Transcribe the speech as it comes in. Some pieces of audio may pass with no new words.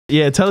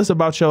Yeah, tell us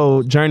about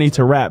your journey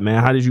to rap,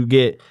 man. How'd you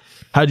get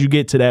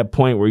to that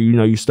point where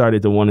you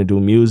started to want to do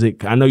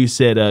music? I know you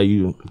said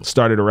you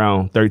started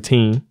around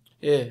 13.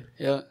 Yeah.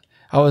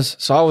 I was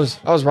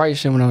writing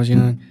shit when I was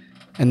young,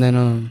 and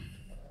then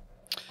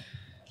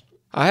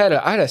I had a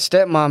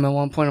stepmom at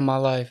one point in my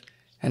life,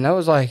 and that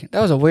was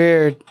a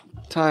weird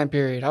time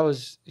period. I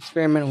was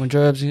experimenting with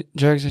drugs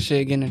and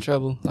shit, getting in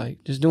trouble,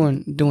 like just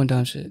doing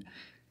dumb shit,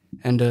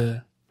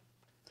 and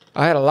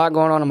I had a lot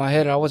going on in my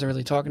head. I wasn't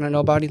really talking to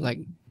nobody. Like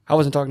I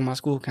wasn't talking to my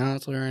school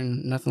counselor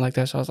and nothing like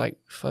that. So I was like,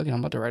 fuck it, I'm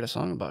about to write a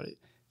song about it.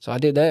 So I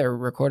did that,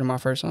 recorded my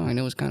first song, and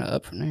it was kind of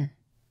up from there.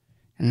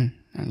 And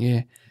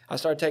yeah, I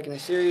started taking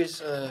it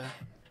serious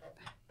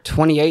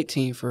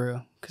 2018 for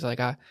real. Cause like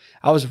I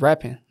was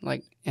rapping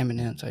like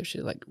Eminem type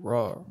shit, like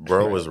raw.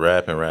 Bro was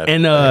rapping.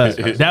 And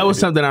that was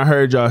something I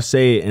heard y'all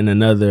say in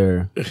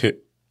another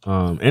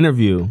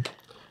interview.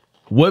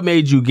 What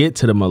made you get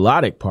to the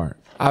melodic part?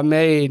 I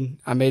made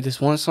this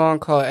one song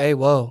called "Hey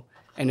Whoa,"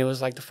 and it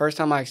was like the first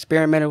time I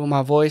experimented with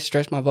my voice,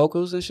 stretched my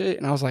vocals and shit.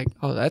 And I was like,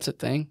 oh, that's a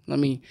thing. Let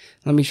me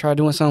try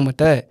doing something with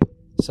that.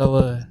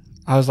 So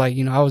I was like,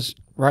 I was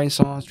writing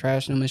songs,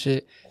 trashing them and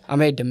shit. I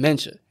made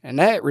Dementia, and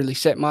that really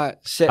set I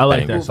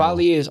like that who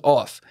Volly is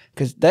off.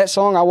 Cause that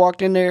song, I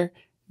walked in there,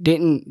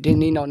 didn't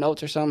need no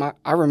notes or something.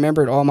 I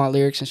remembered all my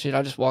lyrics and shit.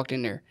 I just walked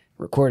in there,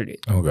 recorded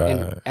it. Oh God!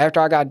 And after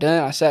I got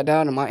done, I sat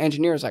down, and my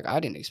engineer was like, "I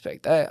didn't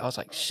expect that." I was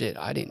like, "Shit,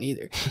 I didn't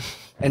either."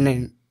 And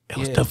then It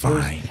was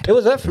defined. It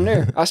was up from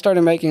there. I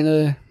started making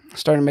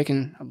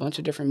a bunch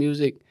of different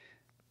music,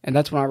 and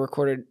that's when I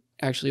recorded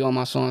actually all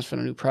my songs for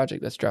the new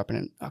project that's dropping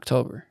in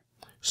October.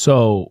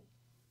 So,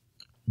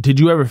 did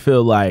you ever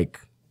feel like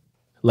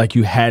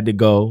you had to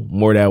go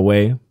more that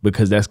way,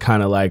 because that's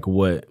kind of like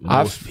what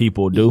most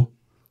people do?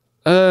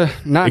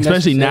 Not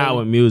especially now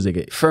in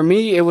music. For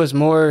me, it was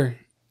more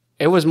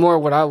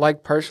what I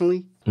like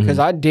personally, because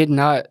I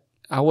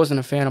wasn't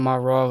a fan of my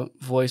raw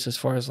voice as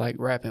far as like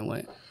rapping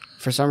went.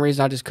 For some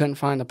reason, I just couldn't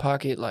find the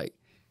pocket. Like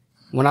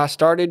when I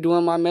started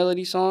doing my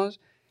melody songs,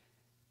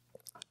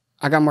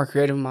 I got more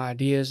creative with my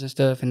ideas and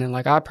stuff. And then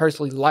like I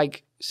personally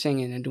like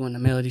singing and doing the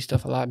melody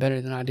stuff a lot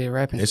better than I did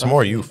rapping. It's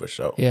more you for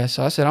sure. Yeah,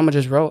 so I said I'm gonna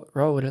just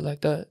roll with it like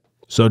that.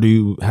 So do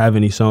you have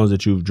any songs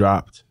that you've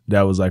dropped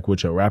that was like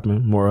what you're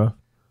rapping more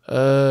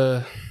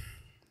of?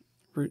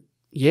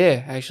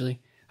 Yeah, actually.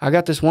 I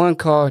got this one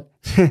called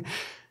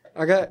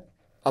I got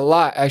a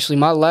lot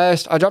actually.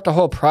 I dropped a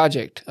whole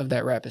project of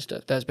that rapping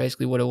stuff. That's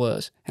basically what it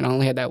was. And I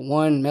only had that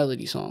one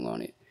melody song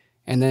on it.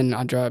 And then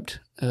I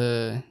dropped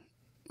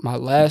my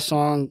last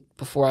song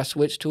before I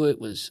switched to it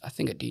was, I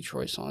think, a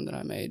Detroit song that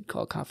I made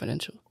called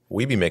Confidential.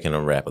 We be making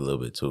them rap a little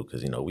bit too,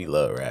 because we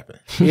love rapping.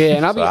 Yeah,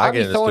 and I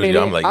get in the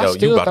studio, I'm like, yo,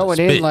 you about to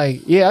spit.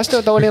 I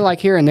still throw it in like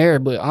here and there,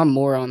 but I'm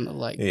more on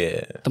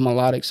the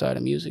melodic side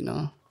of music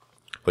now.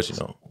 But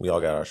we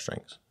all got our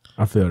strengths.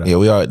 I feel that.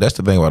 Yeah, that's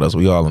the thing about us.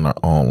 We all in our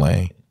own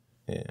lane.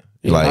 Yeah.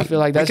 Like, I feel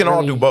like that's we can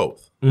all do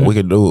both. Mm-hmm. We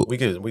can do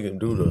it. We can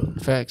do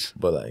the facts.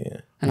 But like, yeah.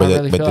 And I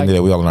really feel like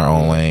we all in our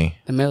own lane.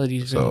 The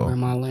melodies really where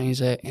my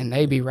lane's at, and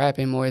they be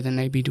rapping more than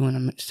they be doing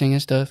the singing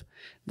stuff.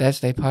 That's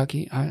their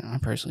pocket. I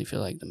personally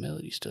feel like the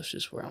melody stuff's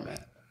just where I'm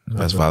at.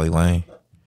 That's Volly lane.